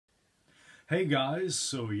Hey guys,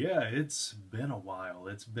 so yeah, it's been a while.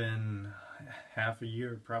 It's been half a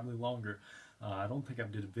year, probably longer. I don't think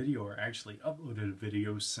I've did a video or actually uploaded a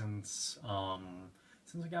video since I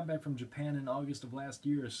got back from Japan in August of last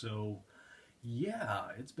year. So yeah,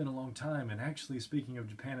 it's been a long time. And actually, speaking of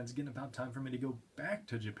Japan, it's getting about time for me to go back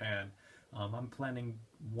to Japan. I'm planning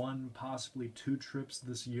one, possibly two trips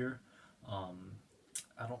this year. Um,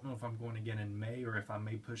 I don't know if I'm going again in May or if I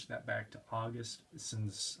may push that back to August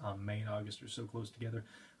since May and August are so close together.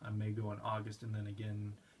 I may go in August and then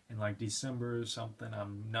again in like December or something.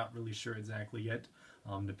 I'm not really sure exactly yet.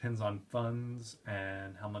 Depends on funds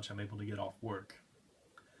and how much I'm able to get off work.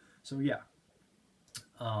 So yeah,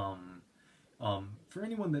 um, for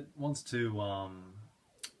anyone that wants to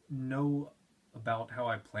know about how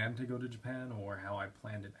I plan to go to Japan or how I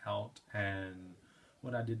planned it out and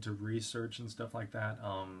what I did to research and stuff like that,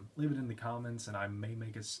 leave it in the comments and I may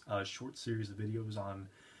make a short series of videos on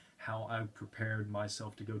how I prepared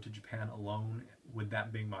myself to go to Japan alone, with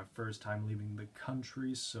that being my first time leaving the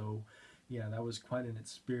country. So yeah, that was quite an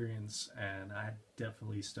experience and I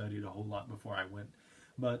definitely studied a whole lot before I went.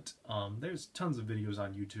 But there's tons of videos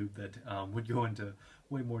on YouTube that would go into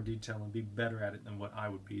way more detail and be better at it than what I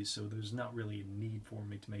would be, so there's not really a need for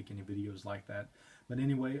me to make any videos like that. But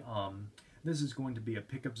anyway, this is going to be a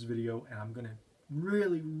pickups video, and I'm going to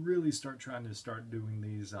really start trying to start doing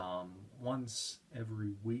these once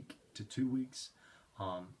every week to 2 weeks.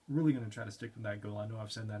 Really going to try to stick with that goal. I know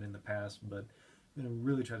I've said that in the past, but I'm going to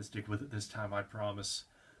really try to stick with it this time, I promise.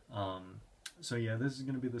 So yeah, this is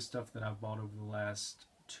going to be the stuff that I've bought over the last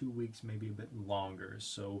 2 weeks, maybe a bit longer.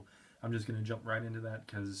 So I'm just going to jump right into that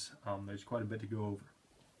because there's quite a bit to go over.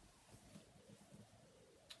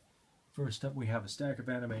 First up, we have a stack of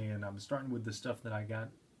anime, and I'm starting with the stuff that I got,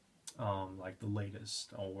 like the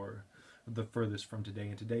latest or the furthest from today.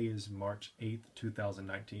 And today is March 8th,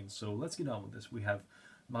 2019. So let's get on with this. We have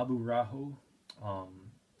Mabu Raho.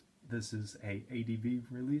 This is a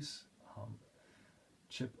ADV release.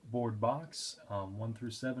 Chipboard box, 1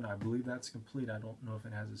 through 7. I believe that's complete. I don't know if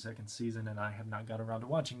it has a second season, and I have not got around to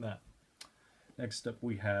watching that. Next up,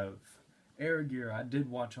 we have Air Gear. I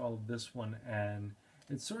did watch all of this one, and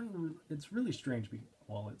it's really strange.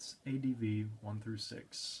 Well, it's ADV 1 through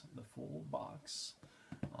 6, the full box.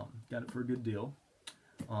 Got it for a good deal.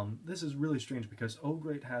 This is really strange because O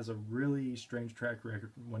Great has a really strange track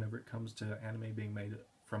record whenever it comes to anime being made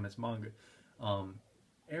from its manga.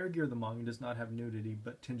 Air Gear, the manga, does not have nudity,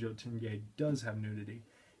 but Tenjo Tenge does have nudity.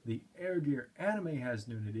 The Air Gear anime has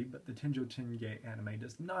nudity, but the Tenjo Tenge anime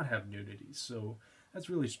does not have nudity. So that's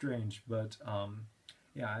really strange. But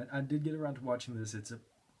yeah, I did get around to watching this. It's a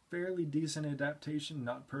fairly decent adaptation,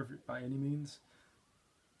 not perfect by any means.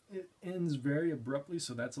 It ends very abruptly,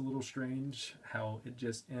 so that's a little strange how it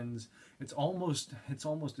just ends. It's almost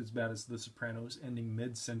as bad as The Sopranos, ending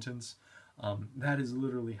mid-sentence. That is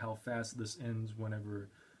literally how fast this ends whenever,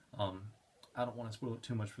 I don't want to spoil it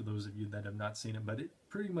too much for those of you that have not seen it, but it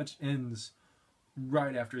pretty much ends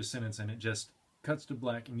right after a sentence and it just cuts to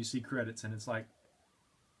black and you see credits and it's like,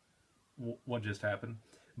 what just happened?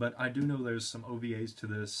 But I do know there's some OVAs to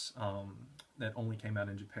this that only came out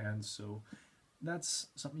in Japan, so that's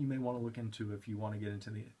something you may want to look into if you want to get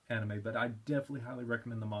into the anime, but I definitely highly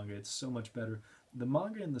recommend the manga. It's so much better. The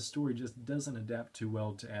manga and the story just doesn't adapt too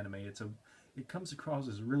well to anime. It comes across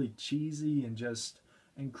as really cheesy and just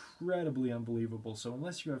incredibly unbelievable. So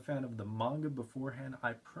unless you're a fan of the manga beforehand,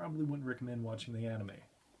 I probably wouldn't recommend watching the anime.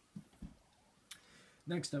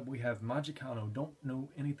 Next up, we have Magicano. Don't know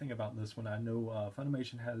anything about this one. I know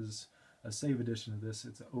Funimation has a save edition of this.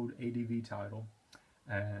 It's an old ADV title.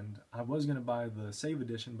 And I was going to buy the save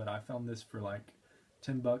edition, but I found this for like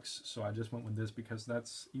 $10, so I just went with this because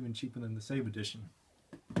that's even cheaper than the save edition.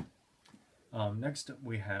 Next up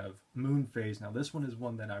we have Moon Phase. Now this one is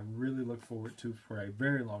one that I really look forward to for a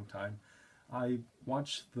very long time. I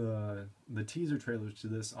watched the teaser trailers to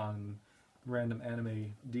this on random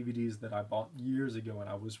anime DVDs that I bought years ago, and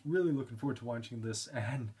I was really looking forward to watching this,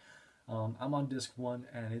 and I'm on disc 1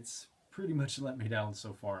 and it's pretty much let me down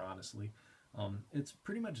so far, honestly. It's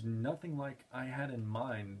pretty much nothing like I had in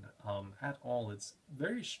mind at all. It's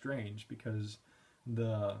very strange because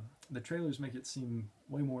the trailers make it seem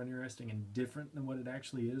way more interesting and different than what it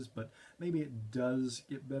actually is, but maybe it does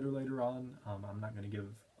get better later on. I'm not going to give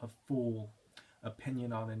a full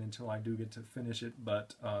opinion on it until I do get to finish it,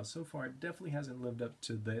 but so far it definitely hasn't lived up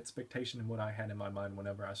to the expectation and what I had in my mind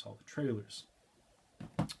whenever I saw the trailers.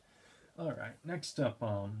 Alright, next up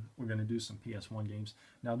we're going to do some PS1 games.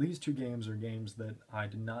 Now these two games are games that I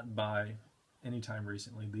did not buy anytime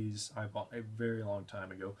recently. These I bought a very long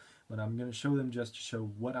time ago, but I'm going to show them just to show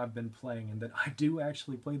what I've been playing, and that I do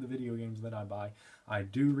actually play the video games that I buy. I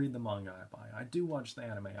do read the manga I buy. I do watch the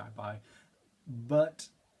anime I buy. But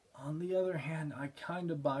on the other hand, I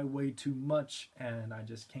kind of buy way too much, and I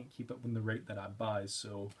just can't keep up with the rate that I buy.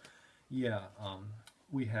 So yeah,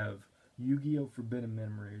 we have Yu-Gi-Oh! Forbidden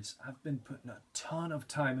Memories. I've been putting a ton of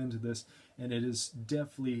time into this, and it is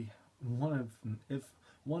definitely one of,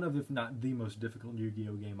 if not the most difficult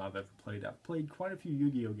Yu-Gi-Oh! Game I've ever played. I've played quite a few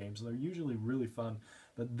Yu-Gi-Oh! Games, and they're usually really fun,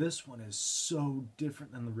 but this one is so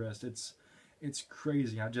different than the rest. It's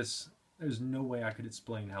crazy. There's no way I could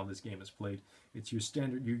explain how this game is played. It's your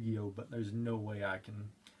standard Yu-Gi-Oh! But there's no way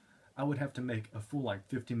I would have to make a full like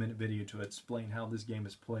 50-minute video to explain how this game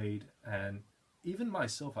is played, and even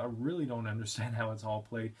myself, I really don't understand how it's all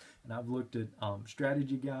played. And I've looked at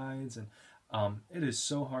strategy guides, and it is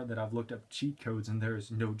so hard that I've looked up cheat codes, and there is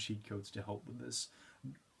no cheat codes to help with this.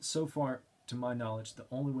 So far, to my knowledge, the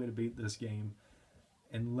only way to beat this game,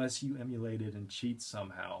 unless you emulate it and cheat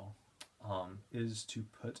somehow, is to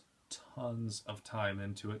put tons of time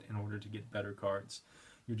into it in order to get better cards.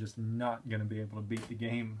 You're just not going to be able to beat the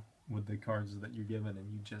game with the cards that you're given, and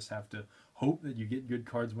you just have to hope that you get good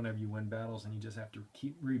cards whenever you win battles, and you just have to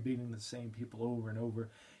keep rebeating the same people over and over.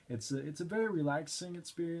 It's a very relaxing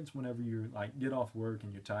experience whenever you like get off work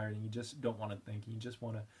and you're tired and you just don't want to think, and you just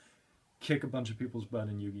want to kick a bunch of people's butt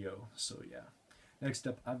in Yu-Gi-Oh! So yeah. Next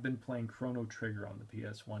up, I've been playing Chrono Trigger on the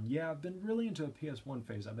PS1. Yeah, I've been really into a PS1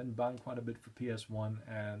 phase. I've been buying quite a bit for PS1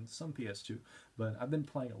 and some PS2, but I've been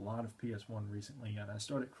playing a lot of PS1 recently, and I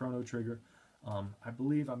started Chrono Trigger. I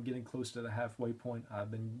believe I'm getting close to the halfway point.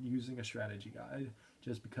 I've been using a strategy guide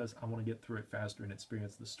just because I want to get through it faster and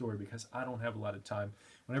experience the story, because I don't have a lot of time.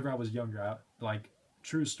 Whenever I was younger,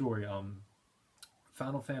 true story,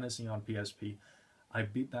 Final Fantasy on PSP, I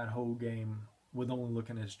beat that whole game with only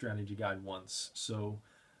looking at a strategy guide once. So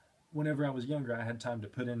whenever I was younger, I had time to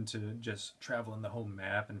put into just traveling the whole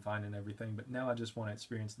map and finding everything, but now I just want to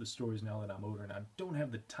experience the stories now that I'm older, and I don't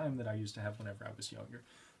have the time that I used to have whenever I was younger.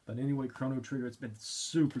 But anyway, Chrono Trigger, it's been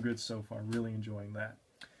super good so far. Really enjoying that.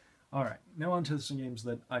 Alright, now on to some games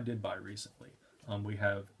that I did buy recently. We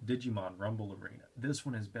have Digimon Rumble Arena. This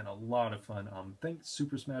one has been a lot of fun. Think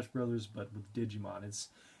Super Smash Bros., but with Digimon.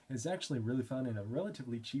 It's actually really fun and a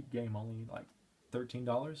relatively cheap game, only like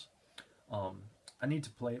 $13. I need to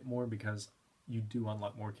play it more because you do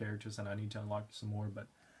unlock more characters, and I need to unlock some more. But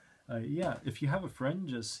yeah, if you have a friend,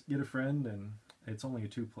 just get a friend, and it's only a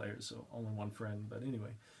 2-player, so only one friend. But anyway,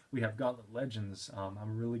 we have Gauntlet Legends. I'm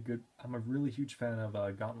a really huge fan of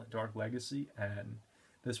Gauntlet Dark Legacy, and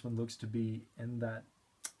this one looks to be in that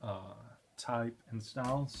type and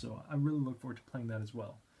style, so I really look forward to playing that as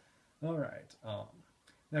well. All right.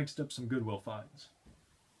 Next up, some Goodwill finds.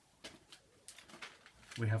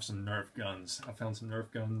 We have some Nerf guns. I found some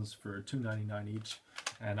Nerf guns for $2.99 each,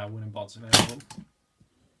 and I went and bought some ammo.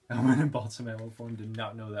 For them. Did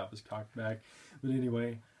not know that was cocked back. But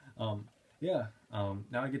anyway, yeah.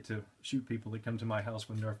 Now I get to shoot people that come to my house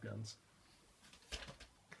with Nerf guns.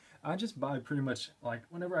 I just buy pretty much, like,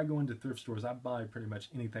 whenever I go into thrift stores, I buy pretty much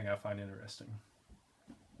anything I find interesting.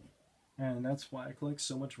 And that's why I collect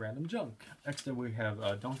so much random junk. Next up we have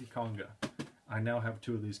Donkey Konga. I now have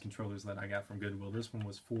 2 of these controllers that I got from Goodwill. This one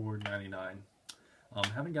was $4.99.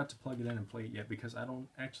 Haven't got to plug it in and play it yet because I don't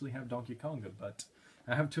actually have Donkey Konga, but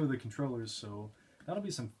I have 2 of the controllers, so that'll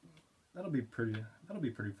be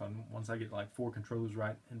pretty fun once I get like 4 controllers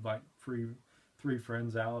right. Invite 3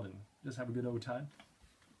 friends out and just have a good old time.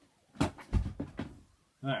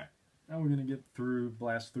 Alright, now we're going to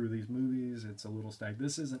blast through these movies. It's a little stack.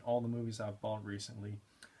 This isn't all the movies I've bought recently.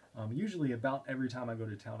 Usually about every time I go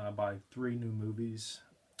to town, I buy 3 new movies.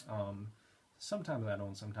 Sometimes I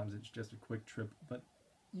don't, sometimes it's just a quick trip, but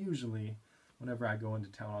usually whenever I go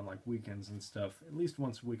into town on like weekends and stuff, at least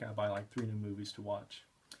once a week I buy like 3 new movies to watch.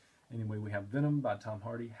 Anyway, we have Venom by Tom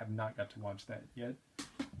Hardy. Have not got to watch that yet.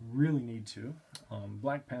 Really need to.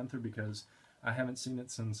 Black Panther, because I haven't seen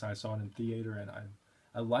it since I saw it in theater, and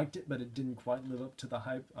I liked it, but it didn't quite live up to the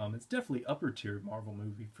hype. It's definitely upper tier Marvel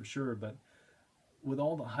movie for sure, but with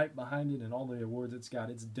all the hype behind it and all the awards it's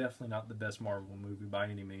got, it's definitely not the best Marvel movie by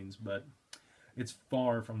any means, but it's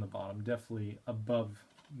far from the bottom. Definitely above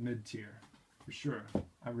mid-tier, for sure.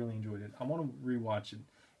 I really enjoyed it. I want to rewatch it,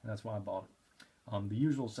 and that's why I bought it. The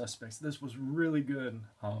Usual Suspects. This was really good.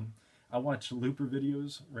 I watch Looper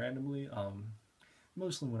videos randomly,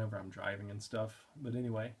 mostly whenever I'm driving and stuff. But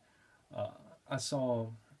anyway, I saw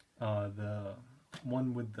the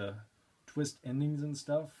one with the twist endings and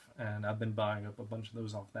stuff, and I've been buying up a bunch of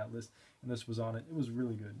those off that list, and this was on it. It was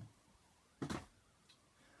really good.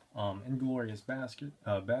 Inglorious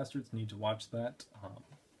Bastards, need to watch that.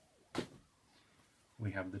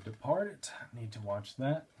 We have The Departed, need to watch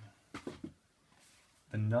that.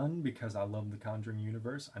 The Nun, because I love the Conjuring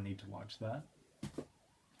universe, I need to watch that.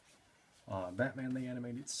 Batman the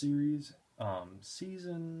Animated Series,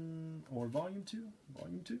 season or volume 2?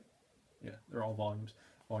 Volume 2? Yeah, they're all volumes.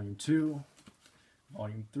 Volume 2,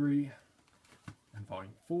 Volume 3, and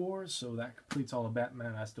Volume 4. So that completes all of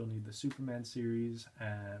Batman. I still need the Superman series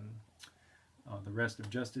and the rest of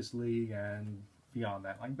Justice League and beyond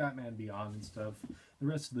that, like Batman Beyond and stuff. The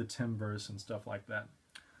rest of the Timverse and stuff like that.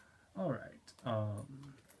 Alright,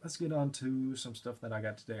 let's get on to some stuff that I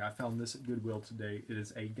got today. I found this at Goodwill today. It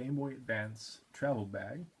is a Game Boy Advance travel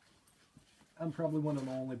bag. I'm probably one of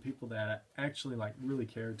the only people that actually really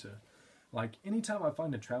care to, anytime I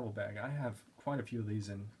find a travel bag, I have quite a few of these,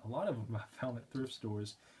 and a lot of them I found at thrift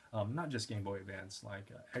stores, not just Game Boy Advance, like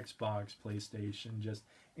Xbox, PlayStation, just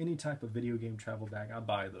any type of video game travel bag, I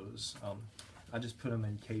buy those. I just put them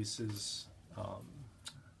in cases,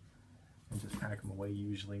 and just pack them away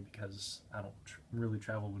usually because I don't really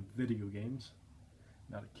travel with video games.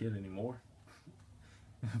 I'm not a kid anymore.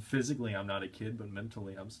 Physically I'm not a kid, but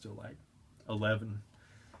mentally I'm still like 11.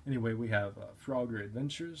 Anyway, we have Frogger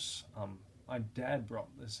Adventures. My dad brought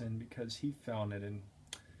this in because he found it and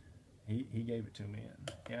he gave it to me,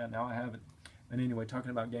 and yeah, now I have it. And anyway,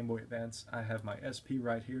 talking about Game Boy Advance, I have my SP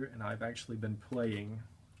right here, and I've actually been playing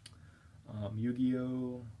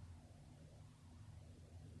Yu-Gi-Oh!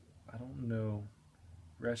 I don't know,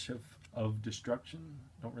 Resh of Destruction,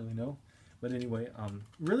 don't really know. But anyway,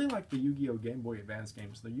 really like the Yu-Gi-Oh! Game Boy Advance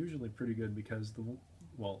games. They're usually pretty good because the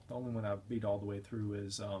only one I've beat all the way through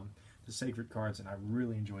is the Sacred Cards, and I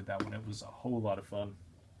really enjoyed that one. It was a whole lot of fun.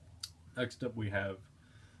 Next up we have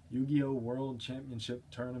Yu-Gi-Oh! World Championship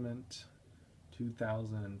Tournament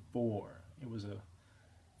 2004. It was a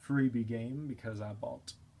freebie game because I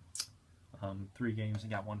bought 3 games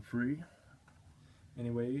and got 1 free.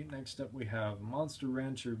 Anyway, next up we have Monster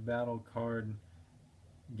Rancher Battle Card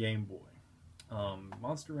Game Boy.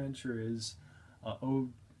 Monster Rancher is an old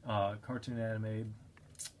cartoon anime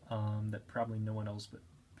that probably no one else but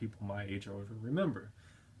people my age or older remember.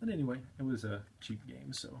 But anyway, it was a cheap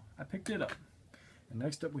game, so I picked it up. And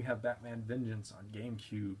next up we have Batman Vengeance on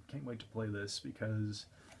GameCube. Can't wait to play this because,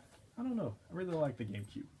 I don't know, I really like the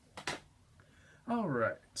GameCube.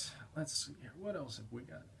 Alright, let's see here. What else have we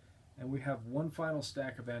got? And we have one final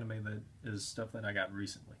stack of anime that is stuff that I got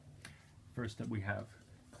recently. First up we have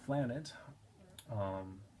Planet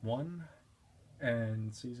 1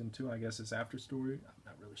 and Season 2, I guess it's After Story. I'm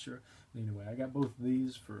not really sure. But anyway, I got both of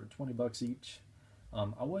these for 20 bucks each.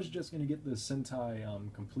 I was just going to get the Sentai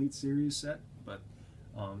Complete Series set, but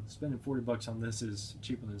spending 40 bucks on this is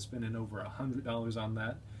cheaper than spending over $100 on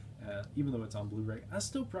that. Even though it's on Blu-ray, I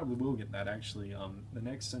still probably will get that actually. The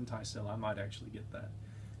next Sentai sale, I might actually get that.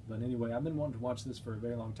 But anyway, I've been wanting to watch this for a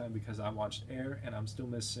very long time because I watched Air, and I'm still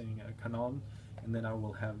missing Kanon, and then I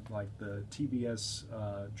will have like the TBS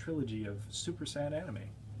trilogy of super sad anime.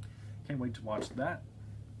 Can't wait to watch that.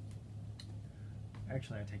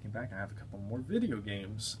 Actually, I take it back. I have a couple more video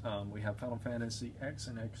games. We have Final Fantasy X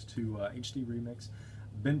and X2 HD Remix.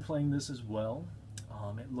 Been playing this as well.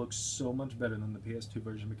 It looks so much better than the PS2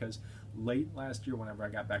 version because late last year, whenever I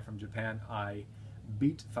got back from Japan, I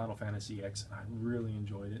beat Final Fantasy X. I really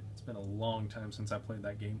enjoyed it. It's been a long time since I played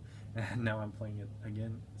that game, and now I'm playing it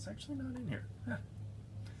again. It's actually not in here.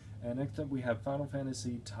 And next up we have Final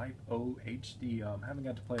Fantasy Type O HD. Haven't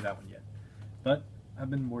got to play that one yet, but I've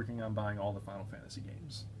been working on buying all the Final Fantasy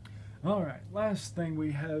games. Alright, last thing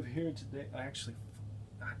we have here today. Actually,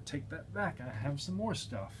 I take that back. I have some more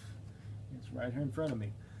stuff. It's right here in front of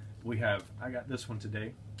me. I got this one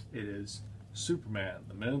today. It is Superman,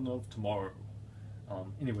 the Men of Tomorrow.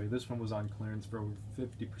 Anyway, this one was on clearance for over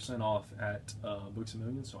 50% off at Books A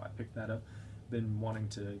Million, so I picked that up. Been wanting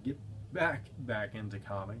to get back into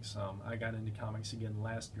comics. I got into comics again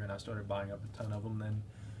last year, and I started buying up a ton of them. Then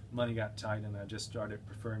money got tight, and I just started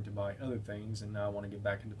preferring to buy other things, and now I want to get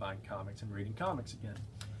back into buying comics and reading comics again.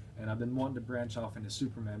 And I've been wanting to branch off into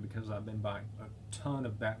Superman because I've been buying a ton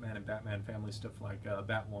of Batman and Batman family stuff like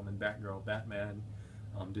Batwoman, Batgirl, Batman,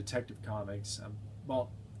 Detective Comics. I've bought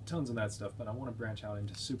tons of that stuff, but I want to branch out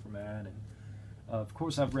into Superman, and of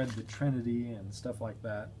course I've read the Trinity and stuff like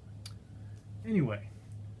that. Anyway,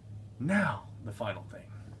 now the final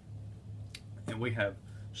thing, and we have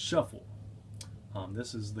Shuffle.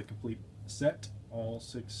 This is the complete set, all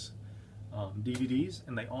 6 DVDs,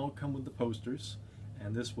 and they all come with the posters,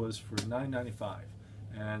 and this was for $9.95.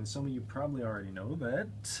 And some of you probably already know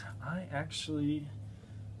that I actually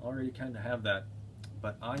already kind of have that,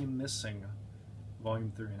 but I am missing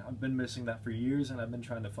Volume 3. And I've been missing that for years, and I've been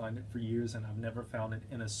trying to find it for years, and I've never found it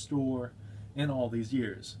in a store in all these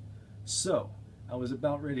years. So, I was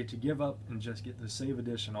about ready to give up and just get the Save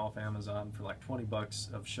Edition off Amazon for like 20 bucks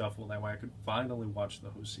of Shuffle. That way I could finally watch the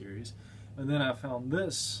whole series. And then I found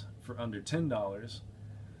this for under $10,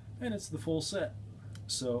 and it's the full set.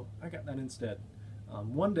 So I got that instead.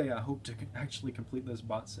 One day I hope to actually complete this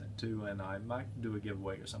box set too, and I might do a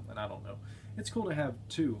giveaway or something, I don't know. It's cool to have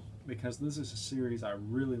two, because this is a series I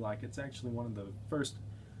really like. It's actually one of the first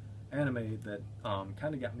anime that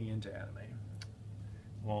kind of got me into anime.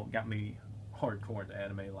 Well, got me hardcore into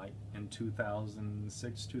anime like in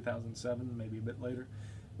 2006, 2007, maybe a bit later.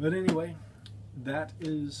 But anyway, that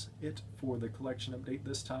is it for the collection update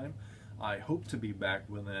this time. I hope to be back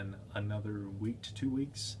within another week to 2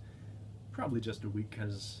 weeks. Probably just a week,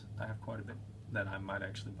 because I have quite a bit that I might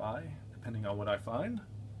actually buy, depending on what I find.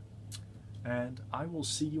 And I will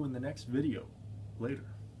see you in the next video. Later.